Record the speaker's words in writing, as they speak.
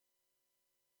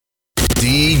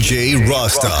DJ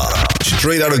Rasta,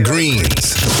 straight out of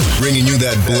Greens, bringing you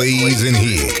that blazing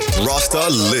heat. Rasta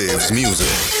lives music.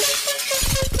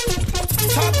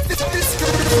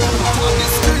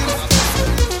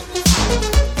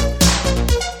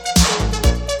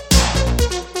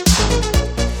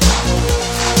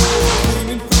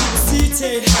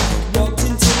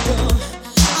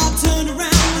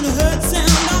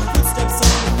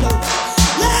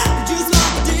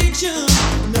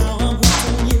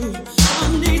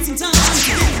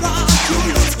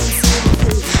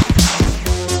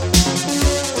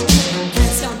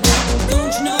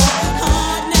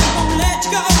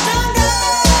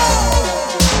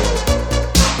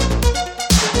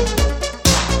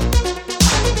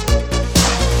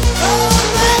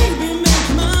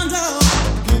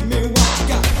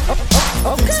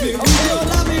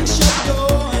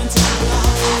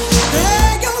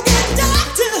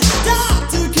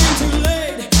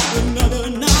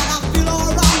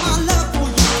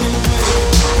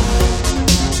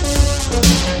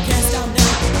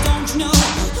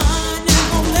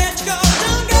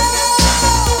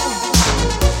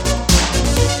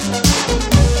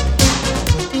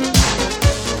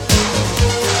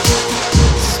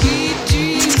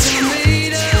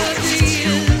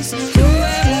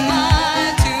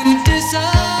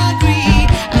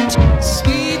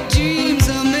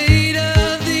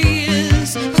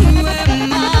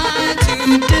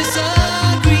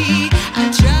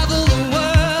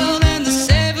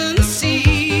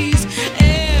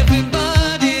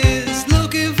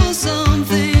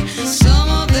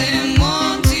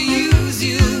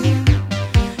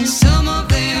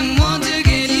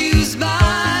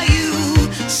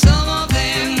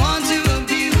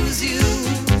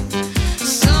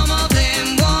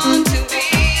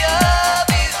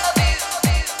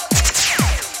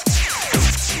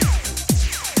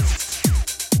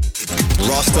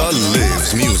 Rasta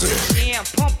lives music. Jam,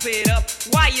 pump it up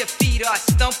while your feet are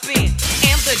stumping.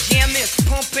 And the jam is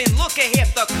pumping. Look ahead,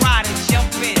 the crowd is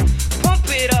jumping. Pump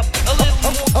it up a little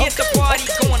more. Get the party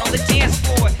going on the dance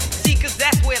floor. See, cause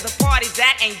that's where the party's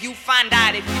at. And you find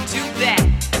out if you do that.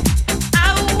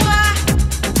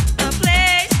 A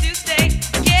place to stay.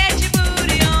 Get your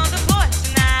booty on the floor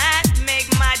tonight. Make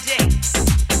my day.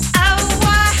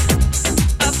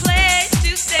 A place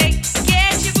to stay.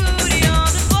 Get your booty on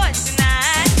the floor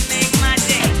tonight. Make my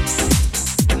day.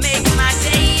 Make my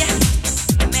day.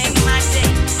 Make my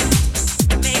day.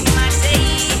 Make my day.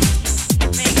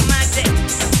 Make my day.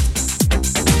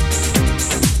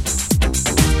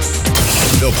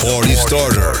 The party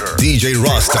starter, DJ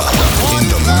Rasta, in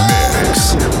the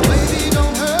mix. Baby,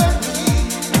 don't hurt me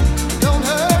no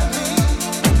more.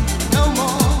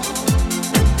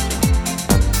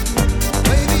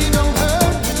 Baby, don't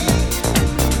hurt me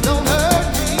no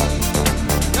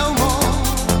more.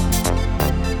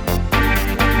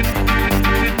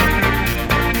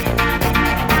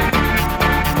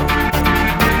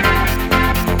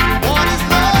 What is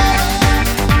love?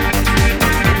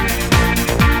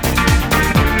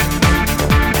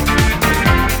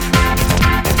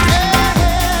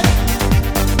 Yeah.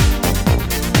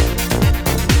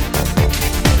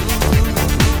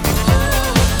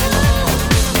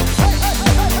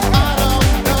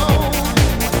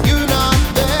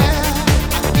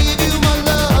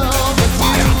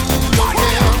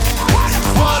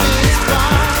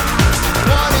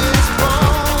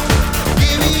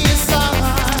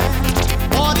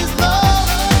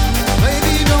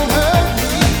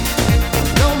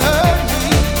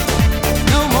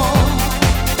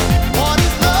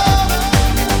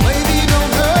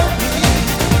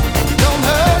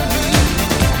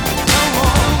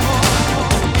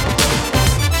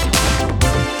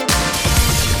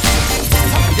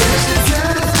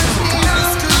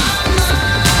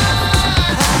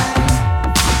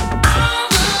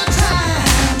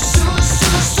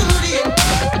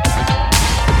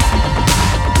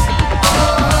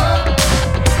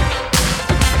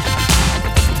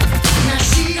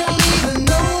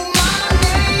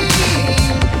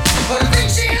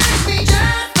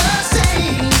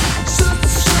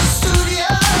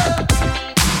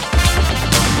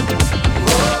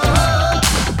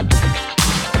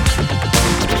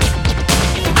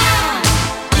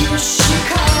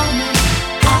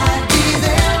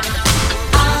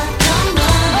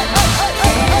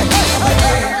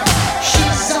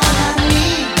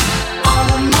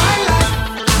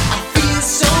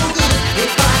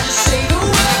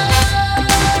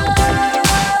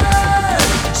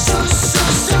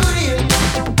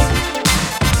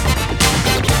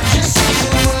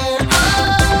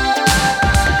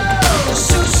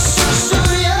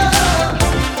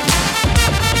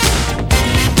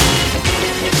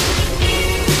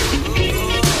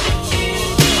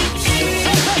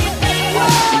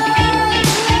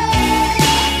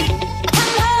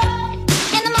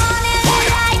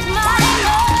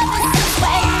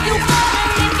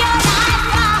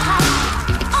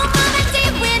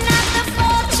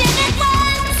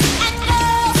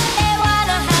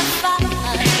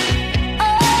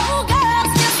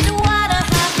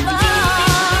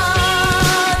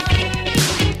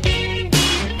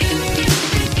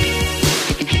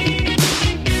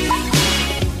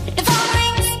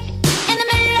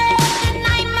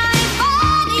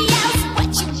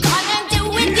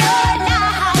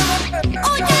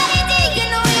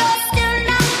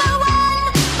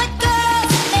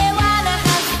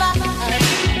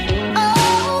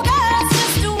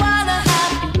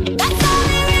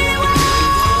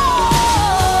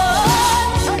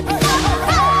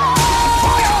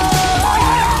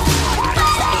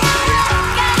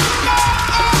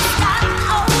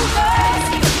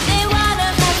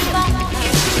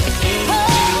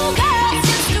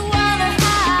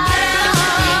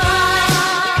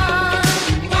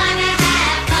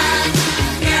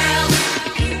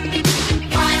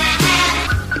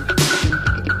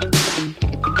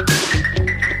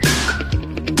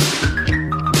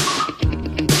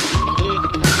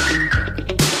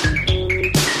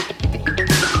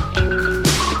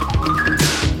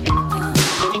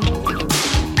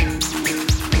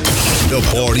 The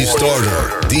party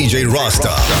starter, DJ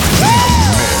Rasta. In the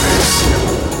mix.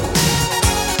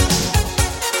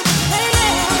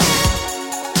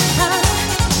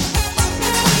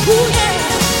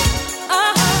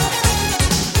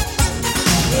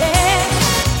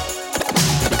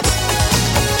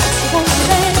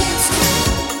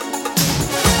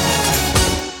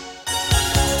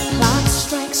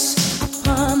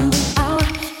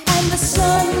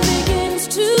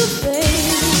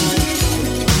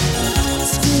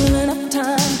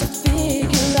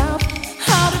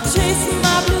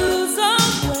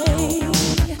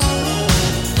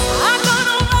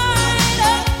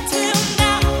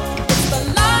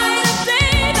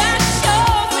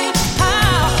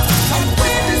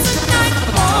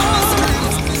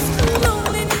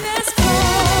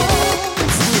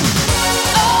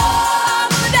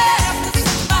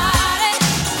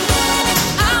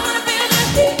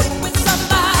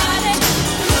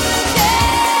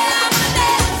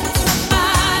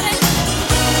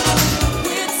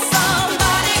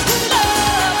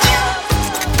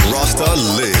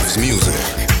 Lives music.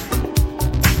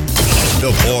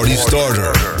 The party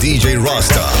starter, DJ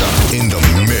Rasta, in the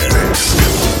mix.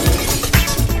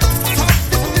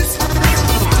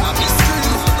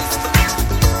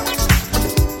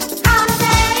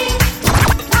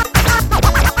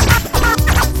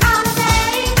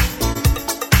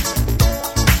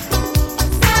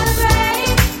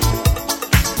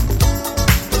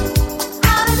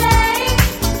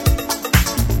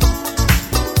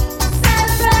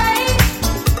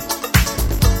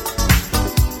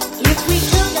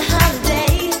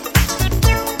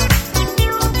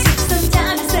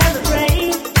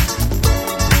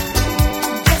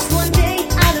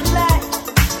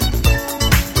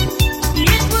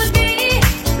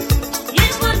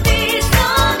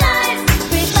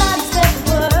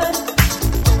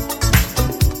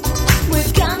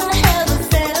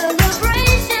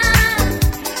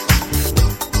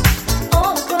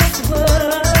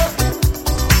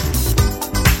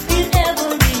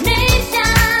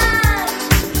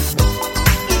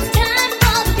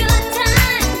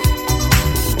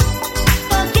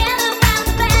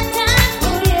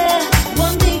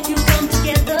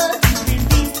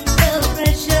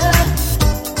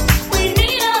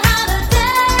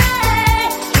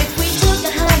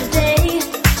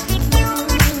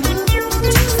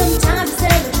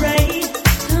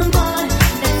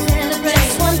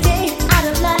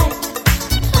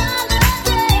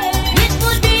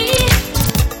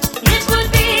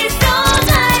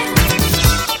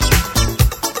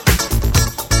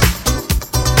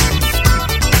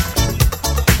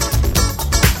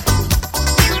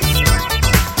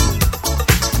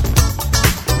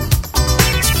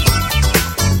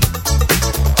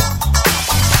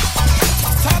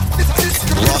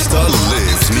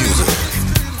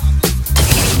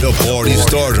 The party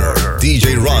starter,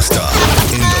 DJ Rasta,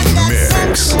 in the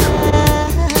mix.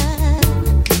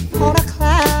 On a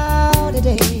cloudy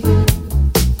day,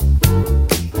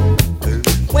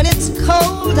 when it's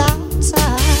cold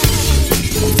outside,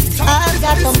 I've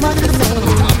got the money to make.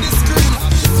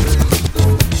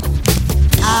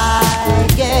 I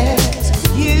guess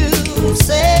you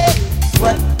say,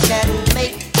 what can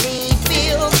make me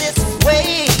feel this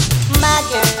way? My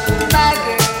girl, my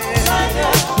girl, my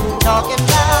girl, talking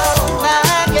about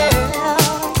my girl.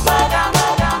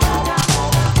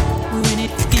 When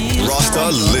it feels Rasta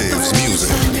lives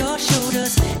music. on your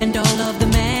shoulders and all of the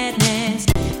madness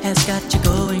has got you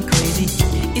going crazy.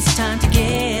 It's time to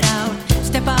get out,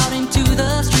 step out into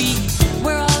the street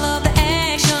where all of the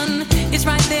action is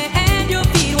right there at your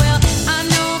feet. Well, I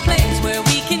know a place where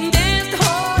we can dance the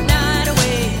whole night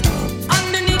away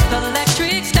underneath the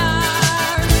electric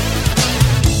stars.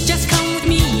 Just come with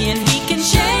me and we can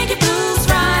shake your blues.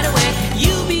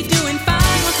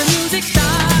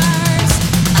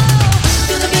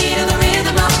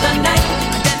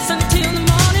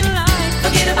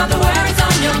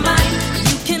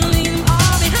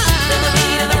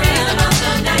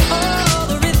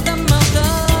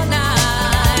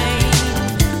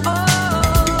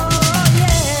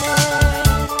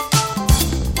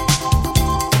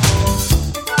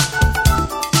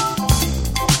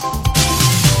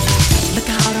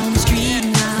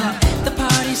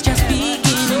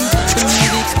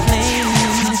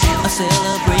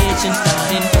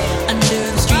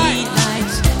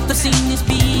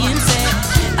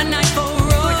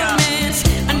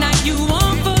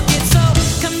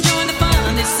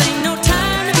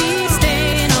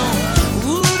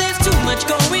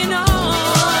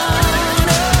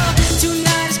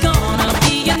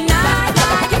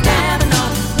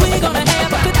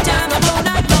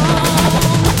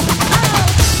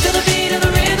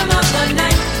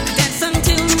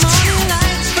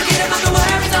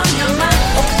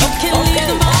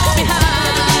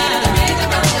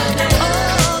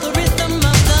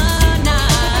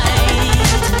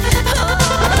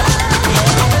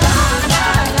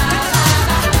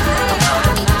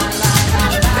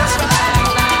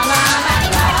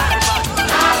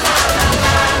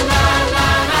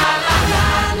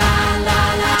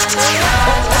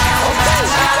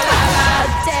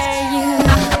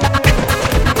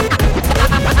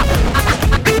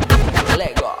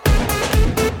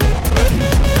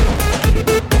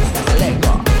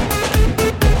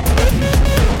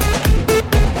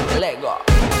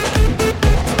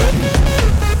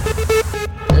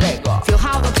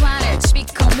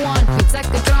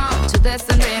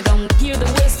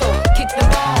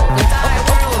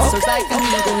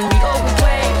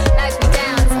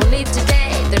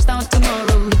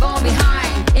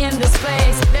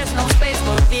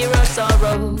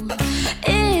 tomorrow.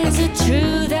 Is it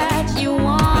true that you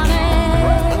want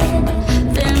it?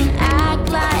 Then act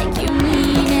like you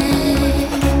mean it.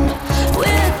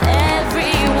 With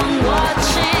everyone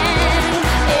watching,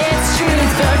 it's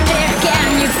truth or dare.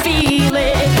 Can you feel it?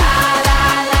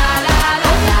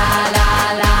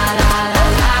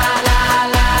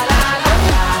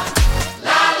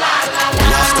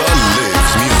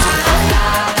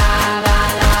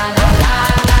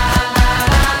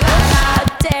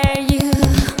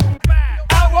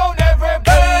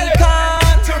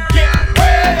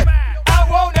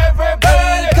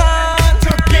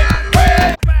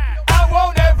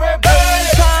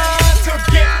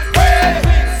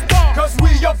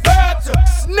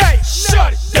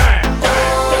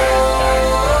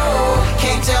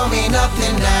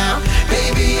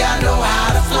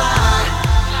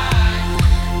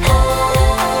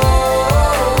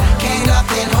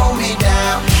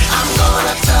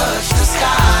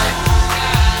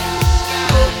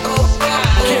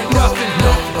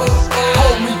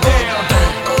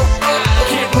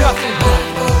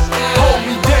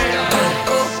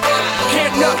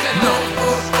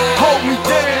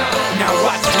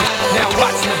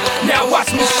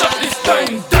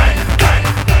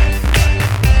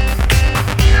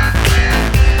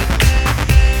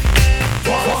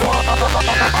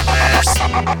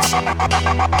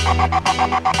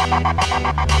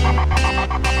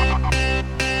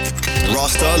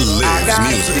 Rasta lives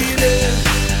music.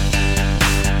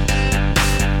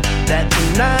 That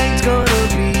tonight's gonna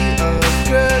be a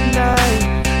good night.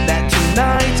 That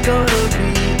tonight's gonna be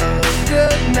a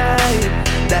good night.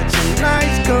 That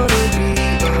tonight's gonna be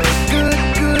a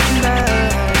good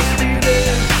night. Feel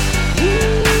it.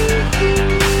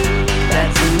 That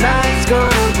tonight's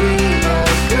gonna be a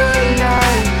good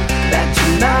night. That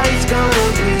tonight's gonna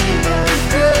be a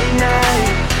good night.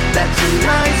 That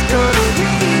tonight's gonna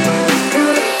be a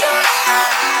good night.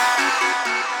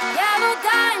 Yellow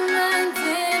diamonds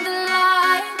in the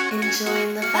light,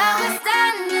 Enjoying the and we're vibe.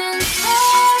 standing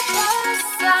side by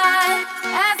side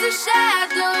as the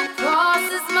shadow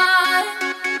crosses mine.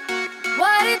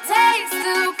 What it takes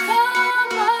to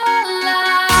come alive.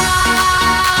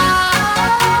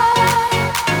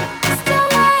 It's the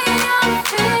way I'm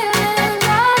feeling,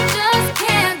 I just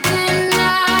can't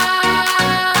deny.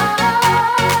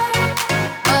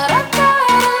 But I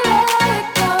gotta let it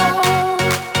go.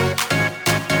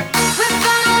 We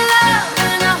found love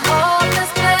in a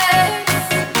hopeless place.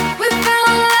 We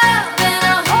found love in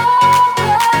a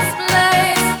hopeless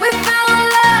place. We found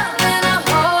love in a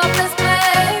hopeless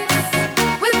place.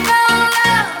 We found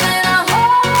love in a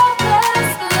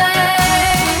hopeless place.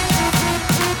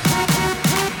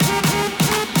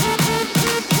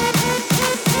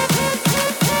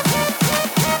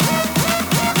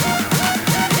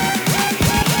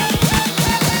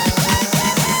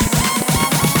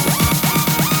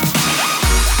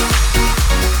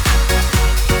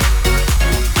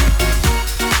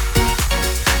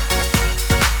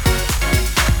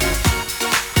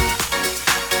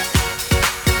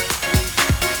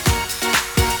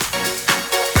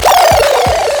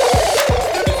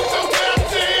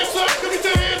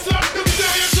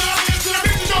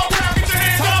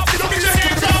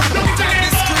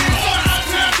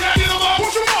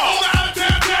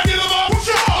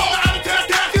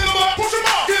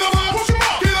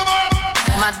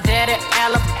 My daddy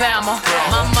Alabama,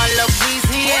 mama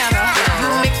Louisiana. You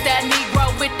mix that Negro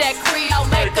with that Creole,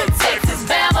 make a Texas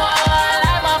Bama. I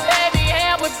like my baby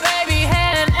hair with baby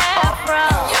hair and afro.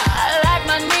 I like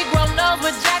my Negro nose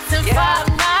with Jackson 5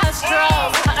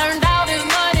 nostrils. I earned all this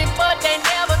money, but they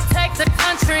never take the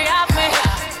country off me.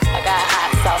 I got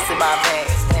hot sauce in my bag.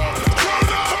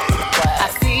 I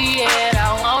see it,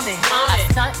 I want it. I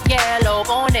stunt yellow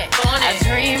on it. I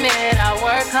dream it, I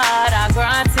work hard, I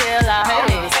grind till I hold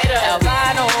it.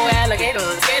 Albino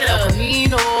alligators, El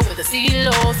Camino with the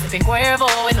CeeLo, sipping Cuervo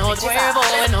and no Cuervo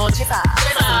and no chifa.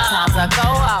 Sometimes I go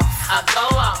off, I go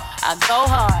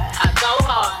hard,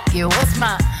 yeah, what's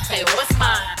mine? Hey, what's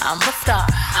mine? I'm a star,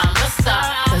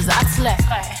 cause I slay,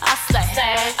 I slay,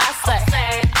 I slay,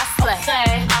 I slay,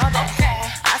 all day.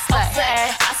 I slay,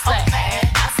 I slay,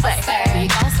 I slay, we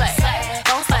gon' slay,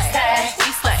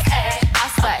 we slay, I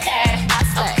slay,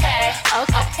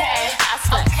 okay, I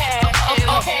slay,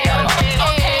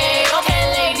 okay,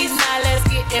 ladies, now let's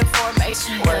get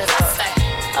information. What I say?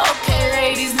 Okay,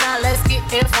 ladies, now let's get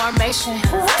information.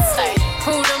 I say,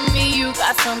 who to me, you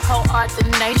got some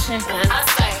coordination. I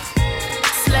say,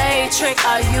 slave trick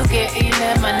or you get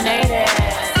eliminated.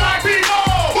 Black people,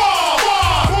 war,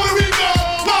 war, Puerto Rico,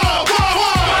 war, war,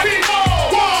 war. Black people,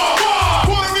 war, war,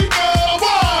 Puerto Rico,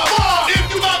 war, war. If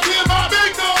you not hear my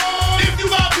big noise, if you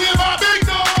not hear my big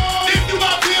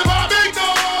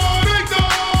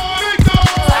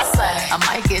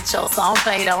song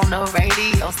played on the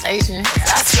radio station.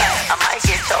 I slay. I might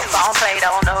get your song played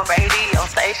on the radio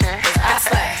station. I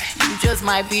slay. You just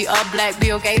might be a black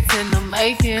Bill Gates in the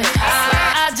making.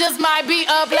 I just might be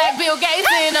a black Bill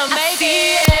Gates in the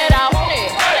making. I want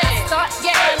it. Start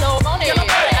yellow on it.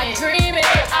 I dream it.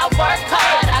 I work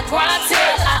hard. I grind till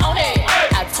I own it.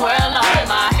 I twirl on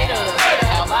my haters.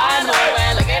 Albino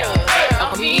alligator.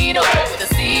 Camino with the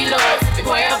CeeLo. The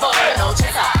Cuervo, no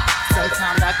chesa.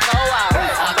 Sometimes I go out.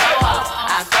 I go out.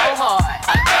 I go hard.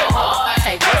 I go hard.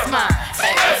 Take what's mine.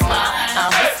 Take what's mine.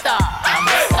 I'm a star. I'm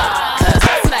a star. Cause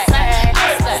I slay. I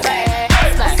slay. I slay.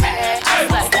 I slay. I slay. I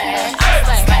slay.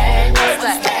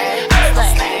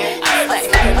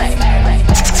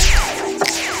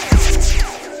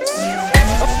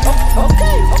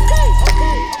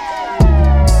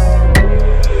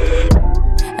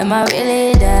 Am I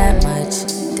really that much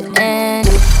to end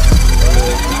it?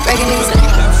 Breaking these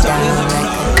down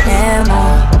like a hammer.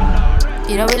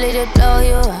 You don't really just blow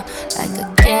you out like a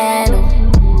candle.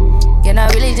 Can I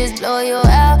really just blow you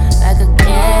out like a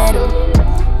candle?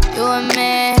 You a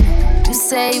man, you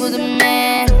say you was a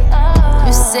man.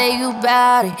 You say you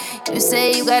bout it, you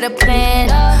say you got a plan.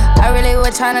 I really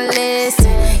was tryna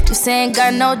listen, you say ain't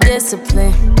got no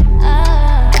discipline.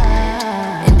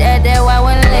 And that why I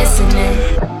wasn't listening.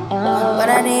 But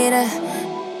I need a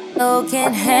who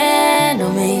can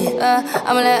handle me.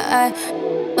 I'ma let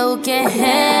who can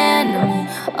handle me.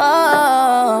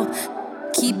 Oh,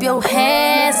 keep your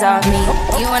hands off me.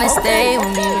 You wanna stay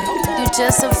with me? You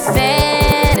just a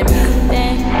fan of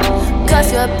me.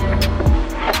 Cuff your,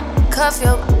 cuff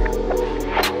your.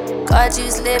 Caught you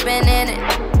slipping in it.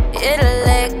 It'll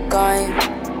let go.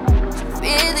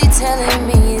 Really telling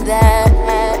me that.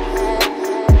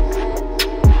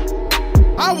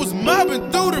 I was mobbing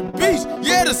through the beach,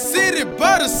 yeah, the city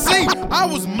by the sea. I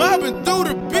was mobbing through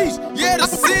the beach, yeah, the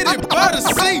city by the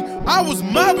sea. I was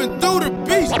mobbing through the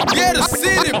beach, yeah, the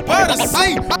city by the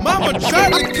sea. Mama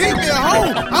tried to keep me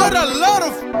home out a lot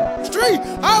of street.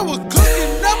 I was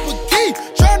cooking up a key,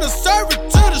 trying to serve it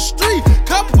to the street.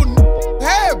 Couple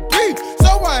had beef,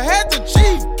 so I had the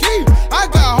chief keep. I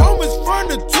got homies from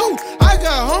the 2, I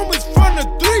got homies from the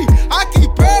 3. I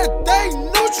keep everything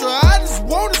neutral, I just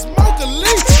wanna smoke a leaf.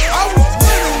 I was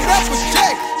winning up a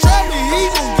check, try me, he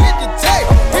gon' get the tag.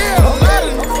 Hear a lot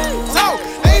of talk,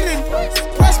 ain't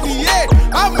impress me yet.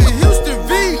 I'm in Houston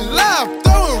V live,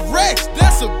 throwing racks,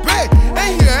 that's a bet.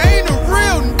 And you ain't a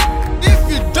real if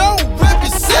you don't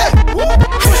represent.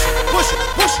 Push it, push it,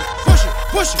 push it, push it,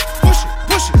 push it, push it, push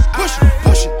it, push it,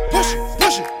 push it, push it,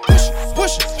 push it, push it,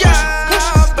 push it, push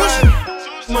it, push it.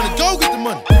 Money, go get the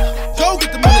money. Go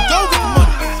get the money, go get the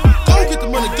money. Go get the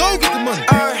money, go get the money.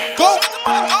 Go.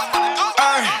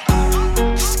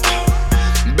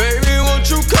 Baby, won't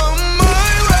you come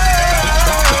my way?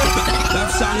 That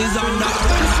song is on now.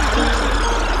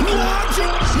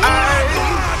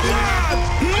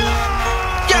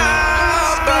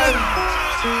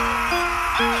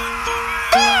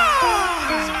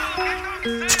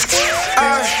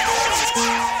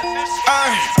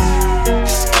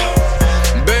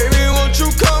 Baby, won't you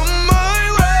come my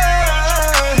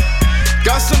way?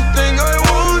 Got something I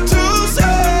want to say.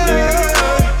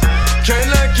 Can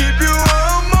I keep you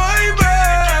on my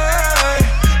way?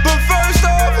 But first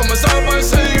off, I'ma start by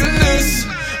saying this.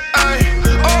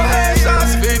 All hands on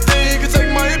speed, think you can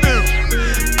take my bill.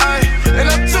 And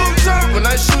I'm too tough when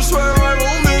I shoot, swear I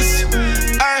won't miss.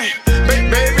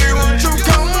 Baby, won't you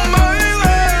come my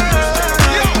way?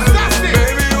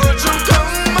 Baby, won't you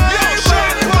come my way?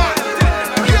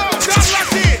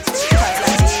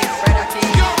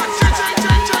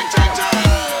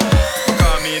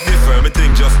 Call me differ, me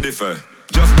think just differ.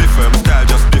 Just differ, my style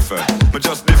just differ. Me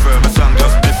just differ, my song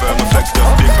just differ. My flex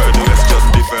just differ, the rest just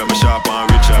differ. Me sharp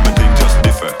and richer, me think just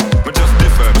differ. Me just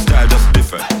differ, my style just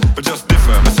differ. Me just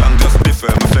differ, my song just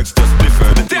differ. My flex just differ,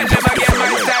 the thing Tell them just again,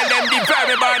 differ. my style, them differ.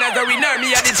 Me born as a winner, me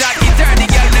a the jockey turn. The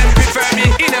girl, them prefer me.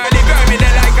 In early girl, me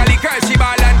they like a liquor. She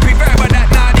ball and prefer, but that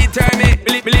not deter me.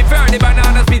 Me live her, the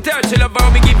banana split her. She love how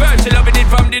me give her, she loving it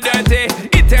from the dirty.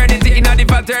 Eternity in the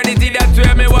fraternity, that's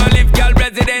where me want live, girl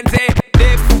residency.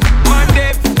 Diff, man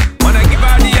diff, wanna give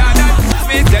her the other.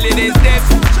 Me tell you this diff,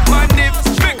 man diff.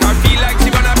 Make her feel like she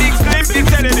wanna big split. Me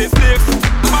tell you this diff,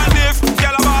 man diff.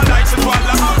 Girl I'm all like she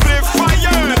swallow a flip.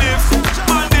 Fire diff,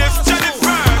 man diff.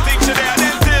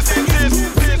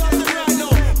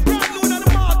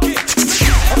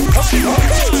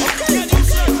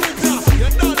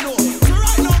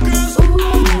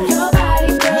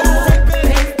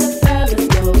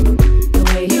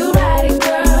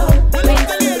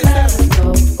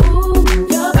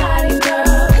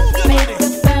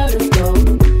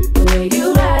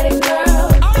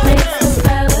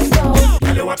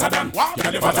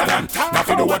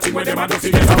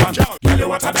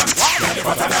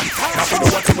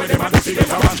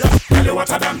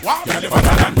 than, girl you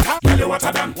hotter than, girl you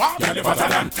hotter than, girl you hotter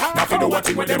than. Now fi do what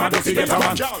thing with them and do fi get a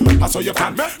man. I saw you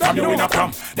can, from you in a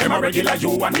prom. Them a regular you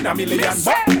one in a million.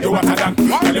 You hotter than,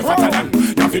 girl you hotter than.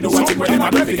 Now fi do what thing with them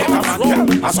and do fi get a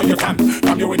man. I saw you can,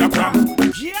 from you in a prom.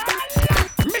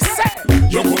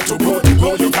 You go to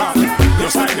go, you can. Your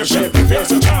style, your shape, your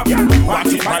face, your charm. Want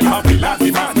it by happy,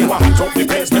 laughing man. You want to top the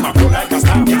pace, them a blow like a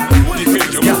star. The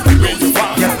feel you move, where you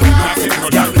fall. Nothing no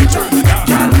down, turn it down.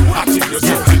 Acting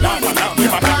yourself, sit down and down.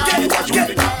 Never down, get what you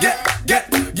really got.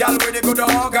 Y'all really good,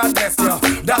 oh God bless you.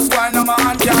 That's why no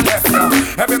man can left you.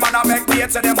 Every man I make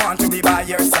dates, so they want to be by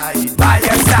your side. By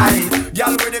your side.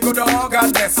 Y'all really good, oh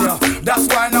God bless you. That's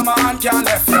why no man can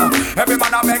left you. Every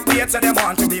man I make dates, so they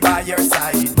want to be by your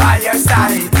side. By your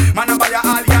side. Man I buy you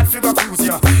all yacht figure cruise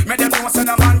you. Make them know so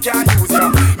no man can use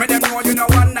you. Make them know you know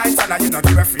one night and you know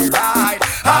give a free ride.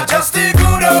 I just think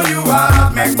good how you are.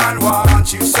 Make man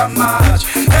want you so much.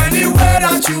 Anywhere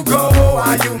that you go,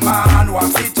 are you man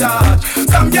want to touch.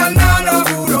 Some girl not no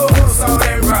good oh, so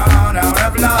they run out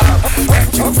of love. When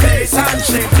you face and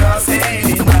shake just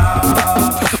ain't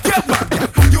enough. Get back,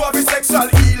 you have a sexual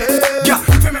healing. Yeah,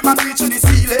 to make man reach to the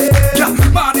ceiling. Yeah,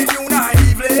 man in you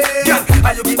naively. Yeah,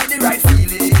 and you give me the right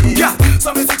feeling. Yeah,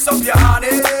 so me fix up your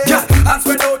honey. Yeah, and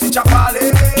spread out in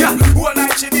Chapali. Yeah, one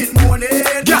night she been moaning.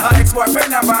 Yeah, her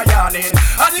ex-boyfriend never yarning.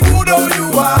 And the good how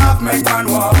you have make man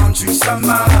want you so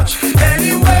much.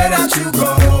 Anywhere that you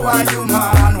go, are you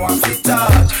man want to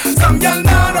touch. Some girl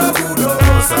not no good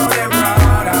oh, so they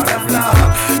run out of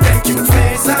love. Make you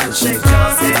face and shake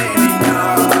just ain't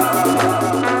enough.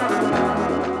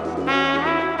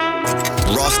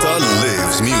 Rasta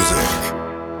lives music.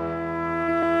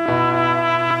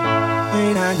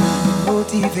 When I need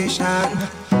motivation,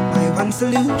 my one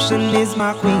solution is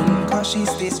my queen, cause she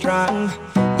stays strong.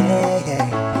 Yeah,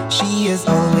 yeah. She is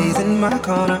always in my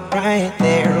corner, right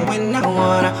there when I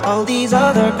wanna. All these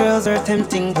other girls are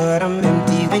tempting, but I'm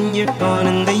empty when you're gone.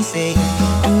 And they say,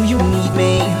 do you need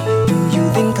me? Do you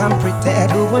think I'm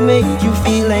pretend? Do I make you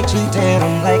feel like cheating?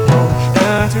 I'm like, no,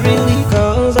 not really,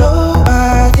 cause oh,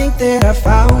 I think that I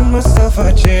found myself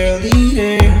a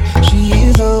cheerleader. She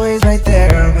is always right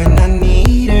there when I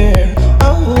need her.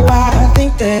 Oh, I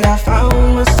think that I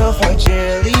found myself a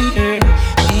cheerleader.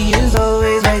 She is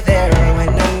always right there when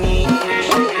I need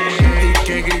her.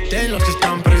 Que griten los que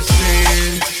están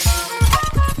presentes.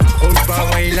 Hoy pa'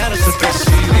 bailar hasta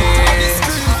presidente.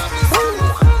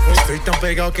 Estoy tan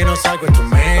pegado que no salgo de tu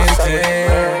mente.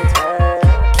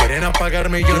 Quieren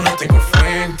apagarme y yo no tengo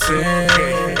frente.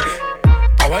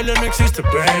 A bailar no existe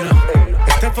pena.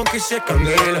 Este funky se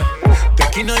candela. De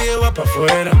aquí nadie va pa'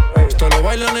 afuera. Esto lo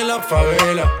bailan en la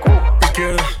favela.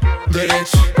 Izquierda,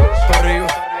 derecha, pa' arriba,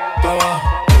 pa' abajo.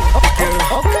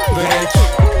 Izquierda, derecha,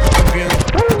 rompiendo.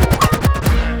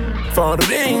 For the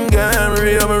ring,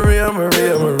 Maria.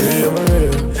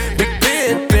 Big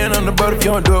pen on the boat. If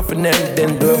you don't do it for nothing,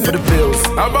 then do it for the bills.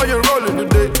 How about you rolling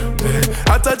today?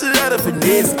 I touch it out of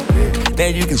finesse. Now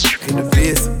you can in the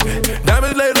fist.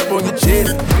 Diamonds laid up on your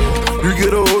chest. You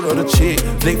get a hold on the chick.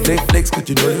 Flex, cause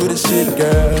you know you the shit,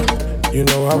 girl. You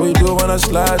know how we do when I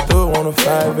slide through on a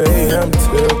 5 a.m.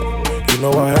 tip. You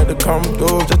know I had to come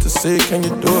through just to see, can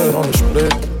you do it on the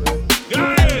split?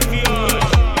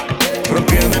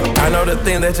 I know the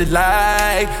thing that you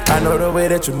like. I know the way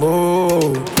that you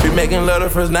move. We making love the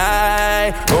first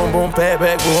night. Boom, boom, pat,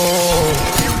 back, boom.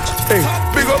 Hey,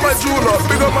 big up my jeweler,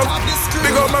 big up my.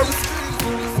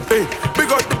 Hey,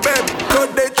 big up the band, cause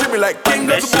they treat me like king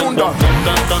of the boondog.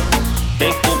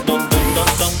 Big boom, boom, boom, dum,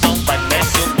 dum, dum, bad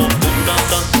mess, you boom, boom, dum,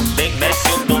 dum. Big mess,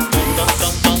 you boom, boom, dum,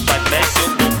 dum, dum, bad mess, you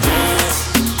boom, boom.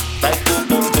 Bad boom,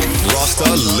 boom, boom. Rasta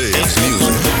lives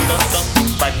music.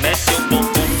 Bad mess, you boom,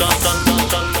 boom, dum, dum, dum,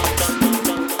 dum.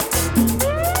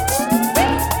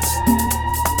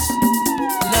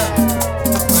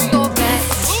 So bad,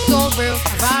 so real,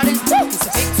 riding, it's a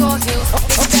big tall hills,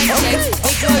 big back legs,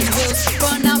 big good wheels,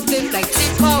 run out flip like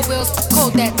 10 car wheels,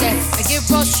 cold that, I get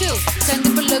raw chills, 10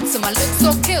 different looks and my lips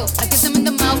so kill, I kiss him in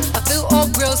the mouth, I feel all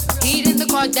grills, heat in the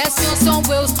car, that's on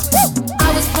wheels, woo!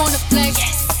 I was born to flex,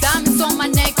 diamonds on my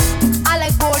neck, I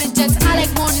like boarding jets, I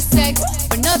like more than sex,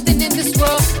 but nothing in this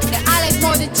world that I like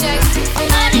more than checks,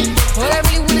 money, all I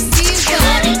really wanna see is the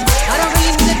money, I don't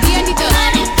really wanna be any the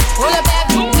money, all I bad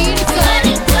for me is the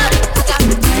money, I got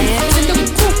bands in the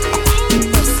coop,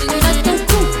 bustin' up the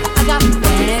coop, I got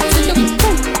bands in the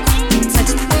coop,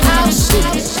 touch the house,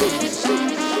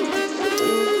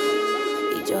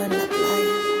 Y yo en la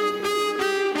playa,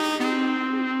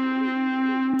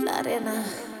 la arena,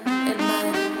 el mar,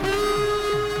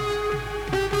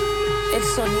 el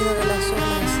sonido de las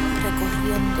olas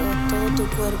recorriendo todo tu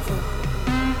cuerpo.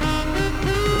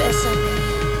 Bésame,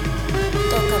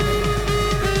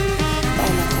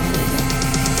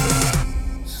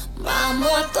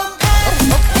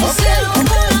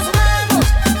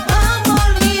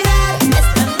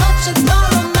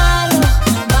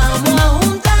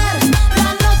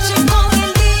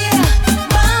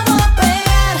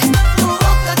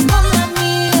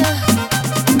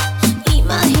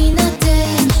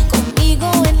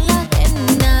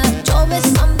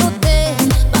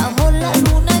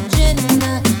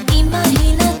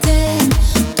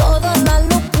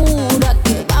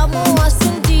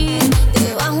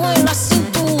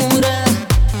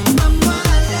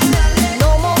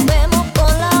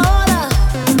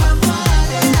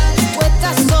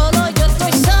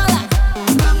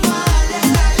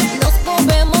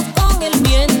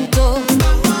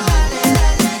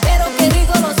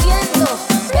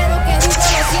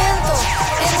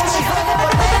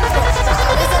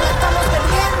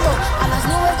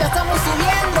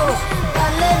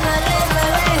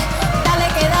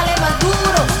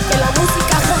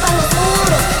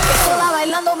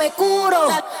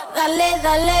 dale,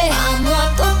 dale. Vamos a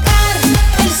tocar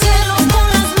el cielo con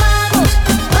las manos.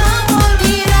 Vamos a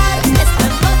olvidar esta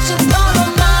noche todo lo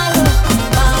malo.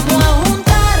 Vamos a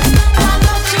juntar la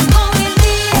noche con el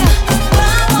día.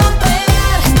 Vamos a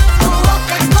pegar tu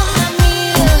boca con la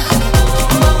mía.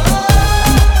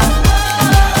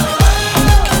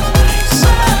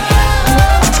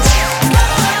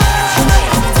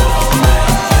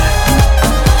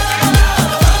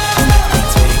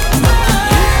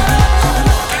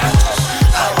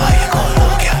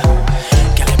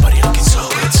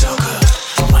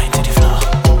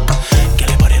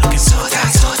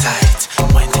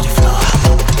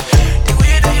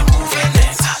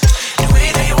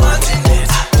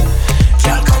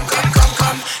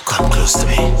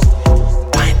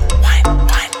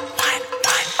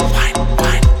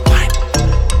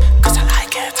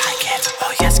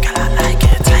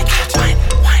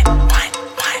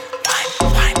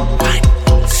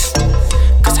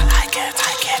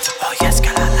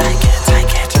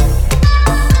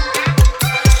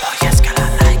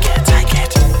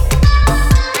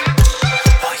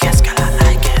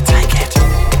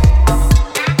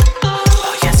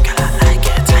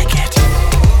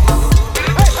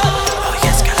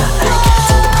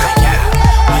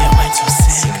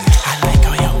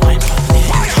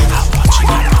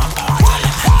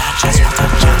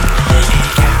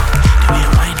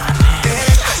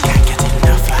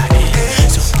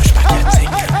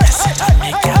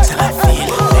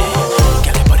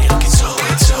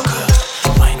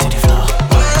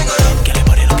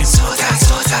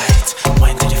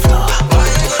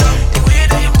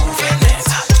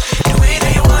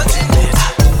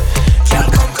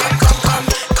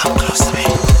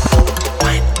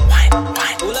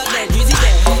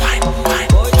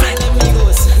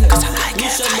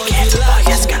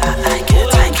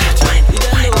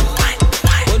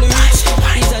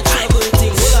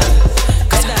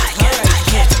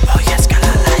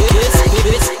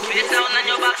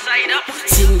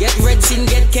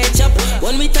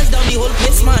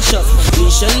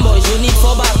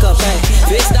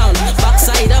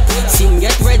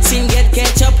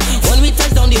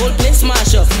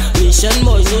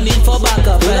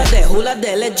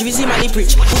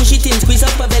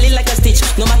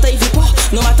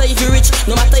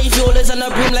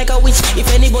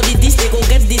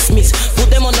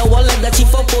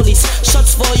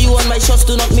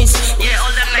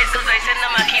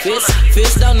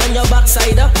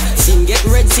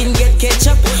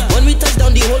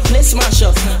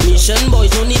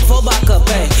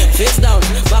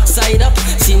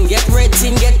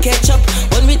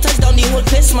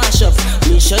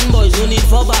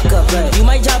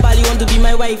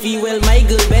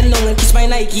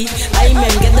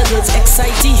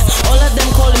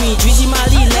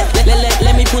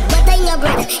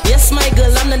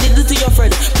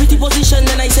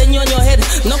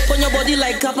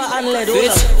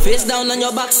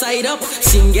 Backside up,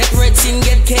 sing get red, sing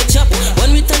get ketchup.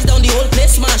 When we touch down, the whole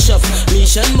place smash up.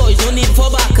 Mission boys, no need for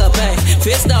backup. Eh?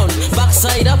 Face down,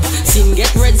 backside up, sing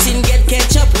get red, sing get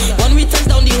ketchup. When we touch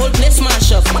down, the whole place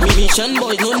smash up. Mission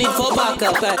boys, no need for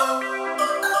backup. Eh?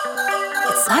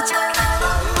 It's such.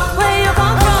 Where you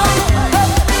come from?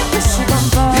 Where she come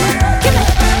from? Give me.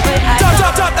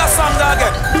 Top that song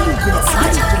again. It's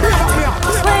such.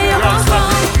 Where you come from?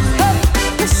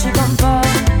 Where she come from?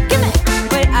 Give me.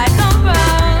 Where I come from?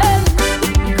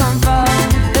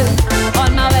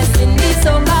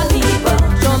 Soca people,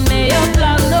 show me your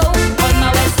flag, no. All my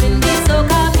West Indies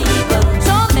soca people,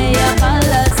 show me your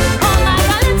colors. All my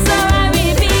calypso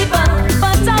Irish people,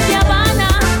 put up your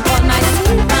banner. All my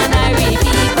Steve and Irish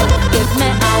people, give me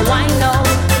a wine now.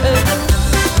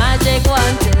 Magic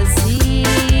want to see,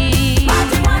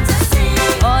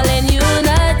 all in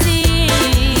unity.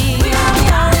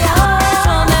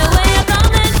 Show me where you're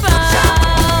coming from.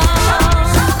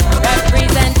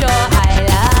 Represent your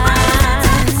island.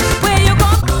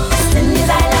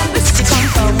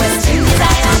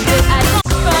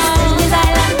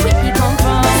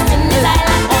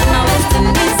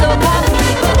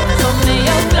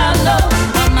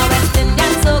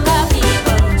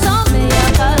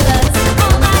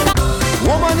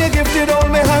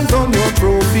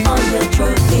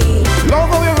 Love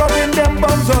how we rubbing them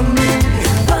buns on me.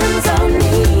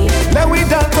 Let we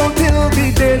dance until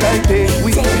the daylight take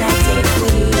we.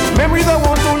 Memories I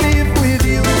want to live with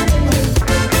you.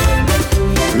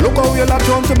 Look how you latch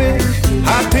on to me.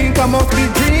 I think I must be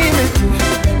dreaming.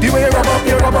 The way you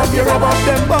rub up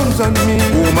them buns on me.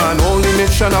 Woman, only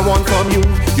mission I want from you.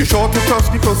 You sure to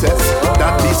trust the process.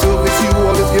 That the service you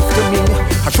always give to me.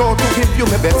 I sure to give you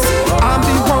my best. I'm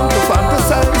the one to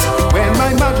fantasize when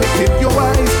my magic hit your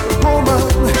eyes. Woman,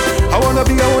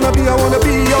 wanna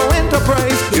be your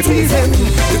enterprise. You're teasing,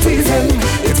 you're teasing,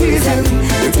 you're teasing,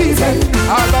 you're teasing.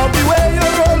 I love the way you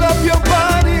roll up your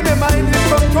body, my mind is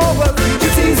controversy.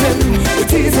 You're teasing, you're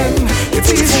teasing, you're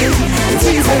teasing, you're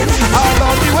teasing. I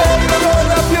love the way you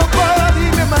roll up your body,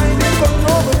 my mind is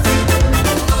controversy.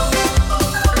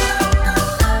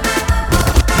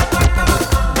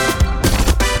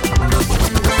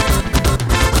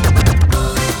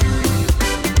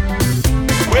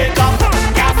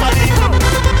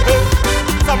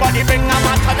 Somebody bring a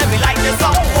match and let me light this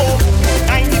up.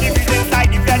 90 degrees inside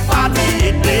the bed party,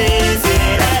 it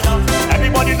blazing.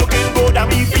 Everybody looking good and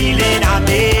we feeling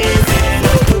amazing.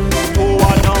 Oh,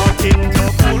 nothing to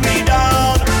pull me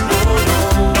down.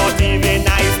 No, not even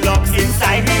nice looks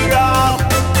inside the room.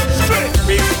 Straight,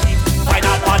 raise the heat, find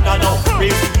a partner now.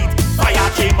 Raise the heat, fire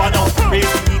chamber now. Raise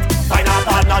the heat, find a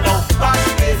partner now. Back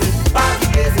blazing,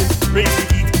 raise the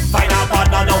heat, find a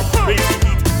partner now. Raise the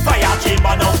heat, fire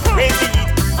chamber now. Raise the heat.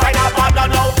 Find a partner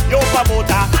now, your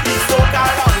promoter, he's so down.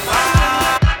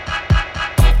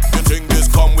 You think this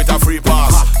come with a free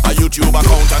pass, a YouTube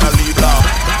account and a lead blog?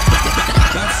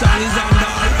 That song is on.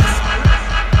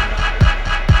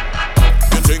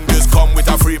 You think this come with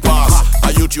a free pass, a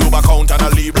YouTube account and a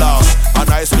lead blog? A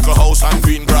nice little house and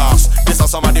green grass. These are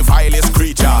some of the vilest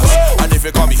creatures. And if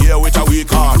you come here with a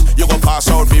weak heart, you gon' pass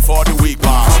out before the week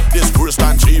pass. This worse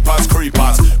than cheap as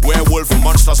creepers, werewolf,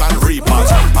 monsters and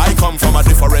reapers. I come from a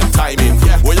different timing,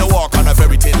 where you walk on a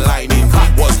very thin lining.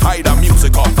 Was either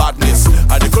music or badness,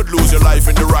 and you could lose your life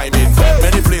in the rhyming.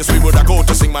 Many places we would go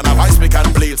to sing, man, have ice pick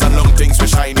and blades and long things were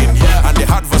shining. And the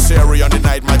adversary on the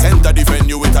night might enter the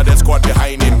venue with a dead squad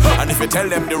behind him. And if you tell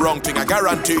them the wrong thing, I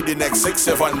guarantee the next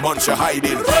 6-7 months you're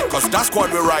hiding. Cause that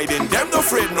squad we're riding, them no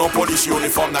afraid, no police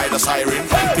uniform, neither siren.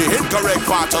 The incorrect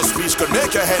part of speech could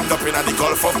make you end up in the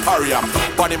Gulf of Paria.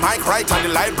 But the mic right and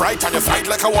the light bright and you fight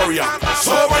like a warrior.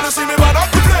 So when you see me burn up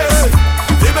the place,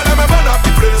 they may let me burn up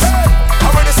the place.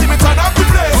 And when you see me turn up the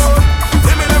place,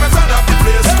 they may let me turn up the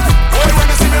place. Boy, when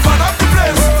you see me burn up the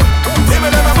place, they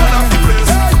may let me burn up the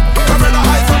place. Come in the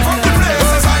heights and from the place,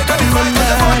 it's high to the right to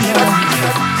the money.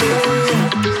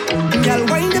 Girl,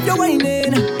 wind up your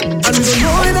whining, and we don't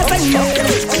know in a time.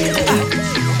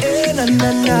 Na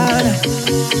na na.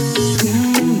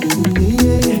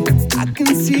 I can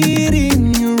see it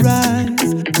in your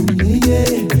eyes.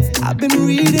 I've been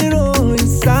reading all your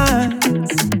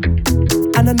signs,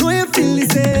 and I know you feel the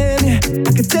same.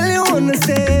 I can tell you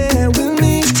understand with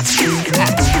me. You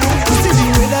see the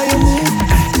way that you move,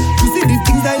 you see the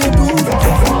things that you do.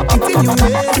 It's in your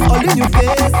ways, all in your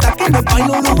face. I can't find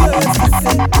all the words to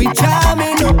say. We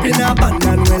jamming up in a band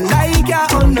and we like you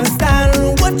understand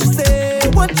what you say,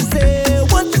 what you say,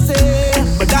 what you say.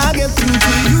 But I get through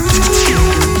to you.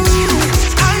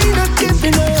 I'm not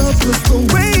giving up, 'cause the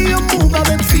way you move, I've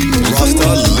been feeling. Rasta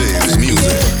lives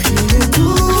music.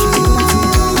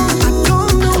 I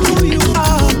don't know who you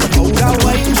are, but how that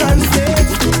wine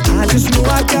translates. I just know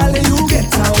I can't let you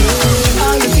get away.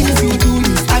 All the things you do,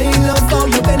 I love how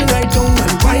you bend right down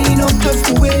and wind up just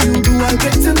the way you do. I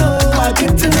get to know, I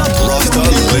get to know. Rasta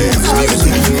lives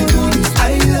music.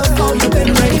 I love how you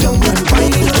bend right down and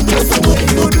wind up just the way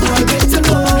you do. I get to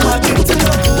know, I get to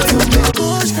know.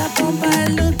 Push that bumper,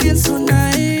 looking so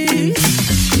nice.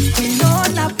 Oh Lord,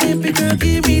 now baby girl,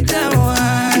 give me that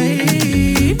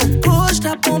wine. Push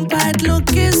that bumper,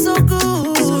 looking so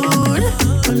good.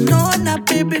 Oh Lord, now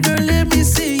baby girl, let me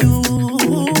see you.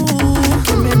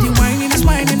 Give me the wine in his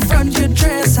wine in front your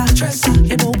dresser.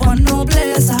 You don't want no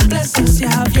blesser. You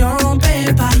have your own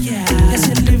paper, yeah. Yes,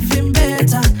 you're living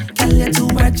better. Can't let you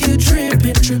what you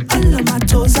tripping. All of my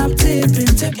toes I'm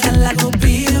tipping. Girl, I go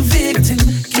be a victim.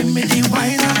 Give me the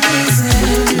wine I'm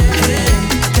missing.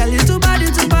 Girl, you too bad,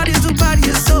 you too bad, you too bad,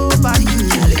 you're so bad.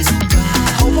 Girl, you too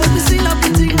bad. How about we seal up the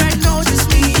thing right now, just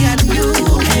me and you?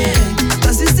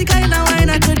 Cause it's the kind of wine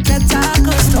I could get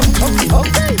accustomed to.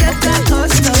 Get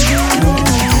accustomed to.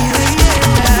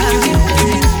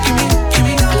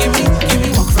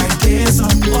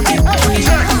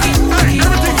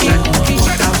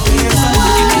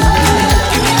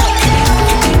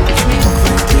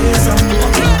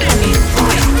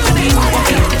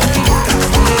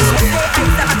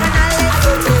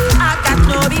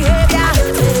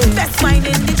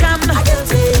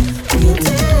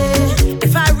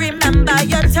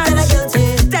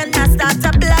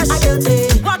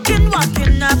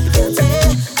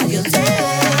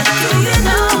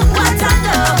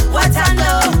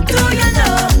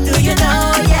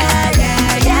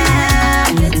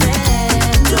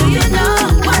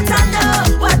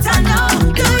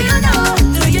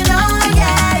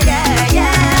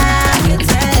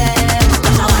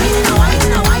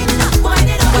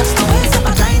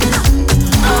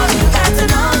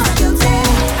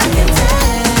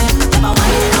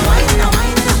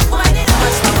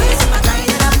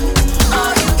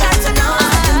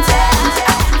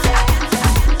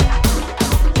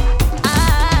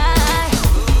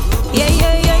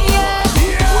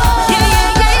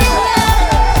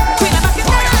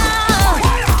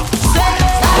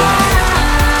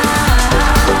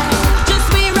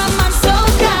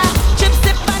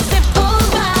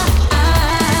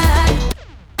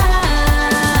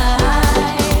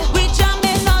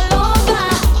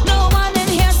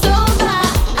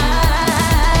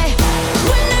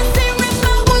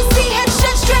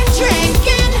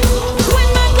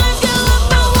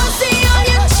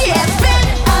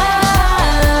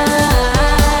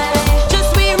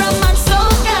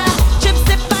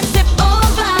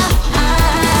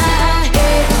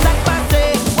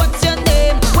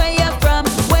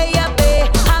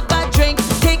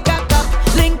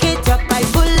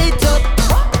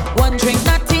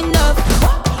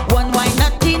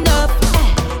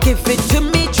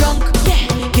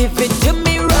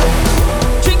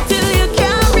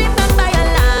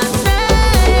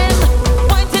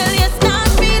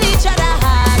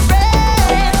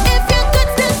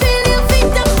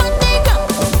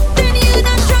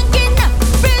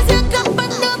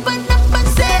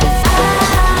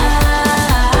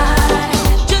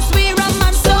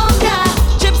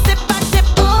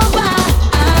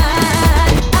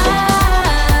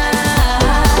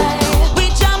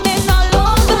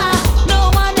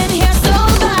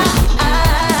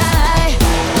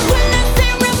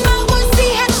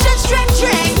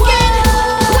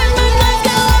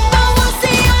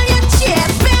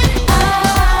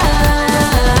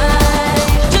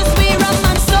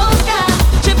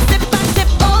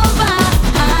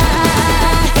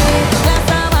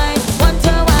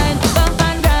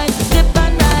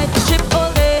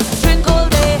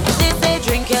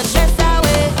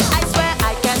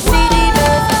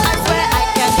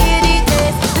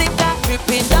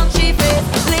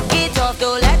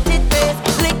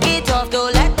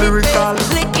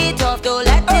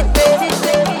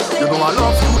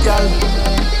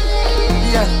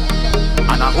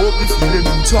 hope the feeling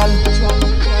mutual.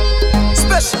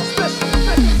 Special,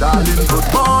 darling, good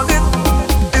morning.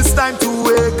 It's time to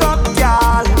wake up,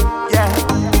 girl. Yeah,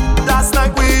 last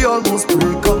night we almost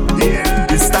broke up. Yeah,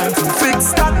 it's time to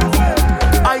fix that.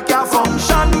 I can't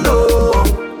function, no.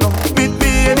 Meet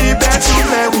me in the bedroom,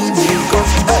 let me wake up.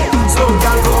 Hey, so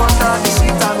girl, go under the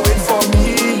sheet and wait for me.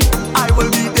 I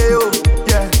will be there, oh.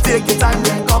 Yeah, take your time,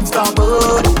 get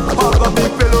comfortable. Hug up the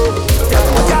pillow. Yeah,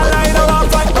 girl, I don't want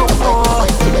to fight no more.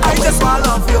 I just wanna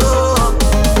love you.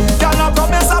 Girl, I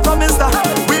promise that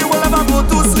we will never go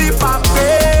to sleep and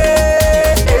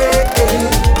pray.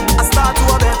 I start to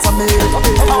a better me.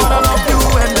 I wanna love you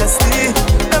endlessly.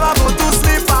 Never go to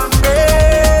sleep and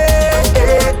pray.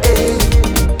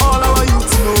 All I want you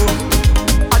to know,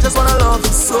 I just wanna love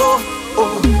you so.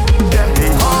 Oh, yeah,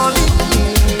 hey, honey,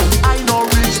 I know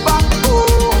reach back. Oh,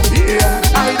 yeah,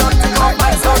 I don't take off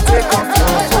myself, take off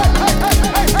your phone.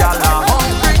 Girl, I'm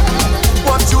hungry.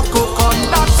 What you cook on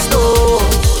that stove?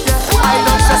 Yeah, I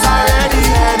know she's already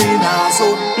heading now. So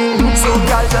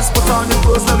girl, just put on your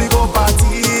clothes, let me go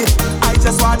party. I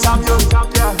just want jam you.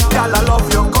 Yeah, girl, I love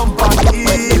your company.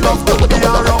 Love to be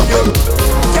around you.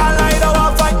 Girl, I don't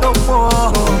want to fight no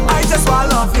more. I just want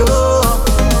love you.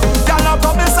 Girl, I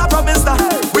promise that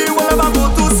we will never go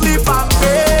to sleep and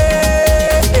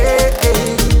pray.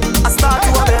 I start to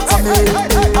a better me.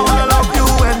 I wanna love you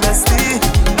endlessly.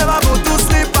 Never go to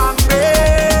sleep and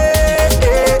pray.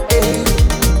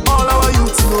 All I want you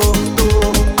to know,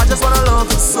 I just wanna love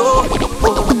you so.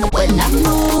 When I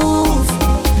move,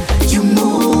 you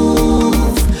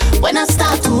move. When I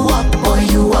start to walk, boy,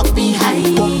 you walk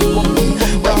behind.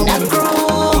 When I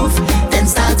groove, then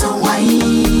start to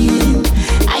whine.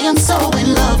 I am so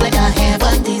in love like a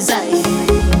heaven design.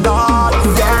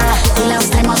 The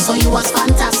last time I saw you was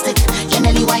fantastic. You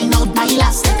nearly wind out my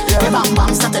elastic. The bam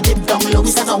bam start to dip down low,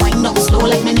 we start to wind down slow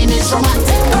like my name is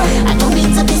romantic. I don't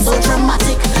mean to be so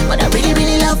dramatic, but I really,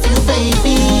 really love you,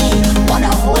 baby.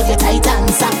 Wanna hold you tight and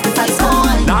sacrifice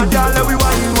more. Now, girl, let me wine.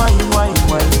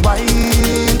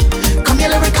 Come here,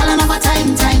 lyrical and have a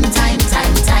time,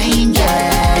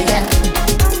 yeah.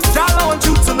 Girl, I want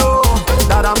you to know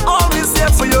that I'm always here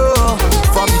for you.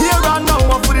 From here on now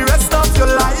and for the rest of your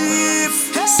life.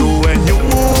 So when you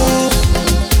move,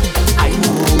 I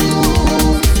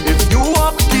move. If you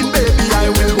walk in, baby, I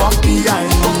will walk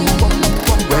behind.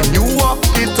 When you walk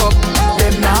it up,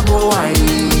 then I go wine.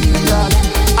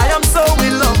 I am so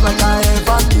in love like I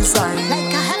ever designed.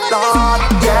 Lord,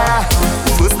 yeah.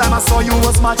 First time I saw you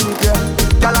was magic, yeah.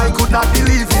 Girl, I could not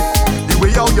believe it. The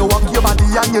way how you walk your body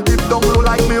and you dip down low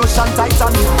like me ocean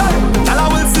Titanic. Girl, I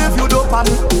will save you, don't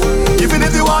panic. Even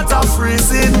if the water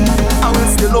freezing, I will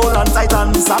still hold on tight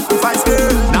and sacrifice me.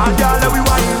 Now, girl, let me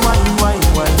wine.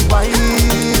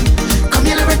 Come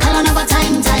here, lyrical and have a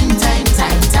time,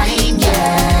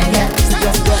 yeah.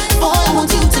 Boy, I want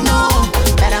you to know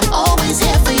that I'm always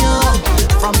here for you.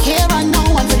 From here on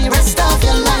now and for the rest of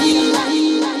your life.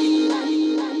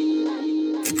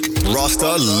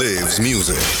 Rasta lives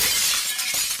music.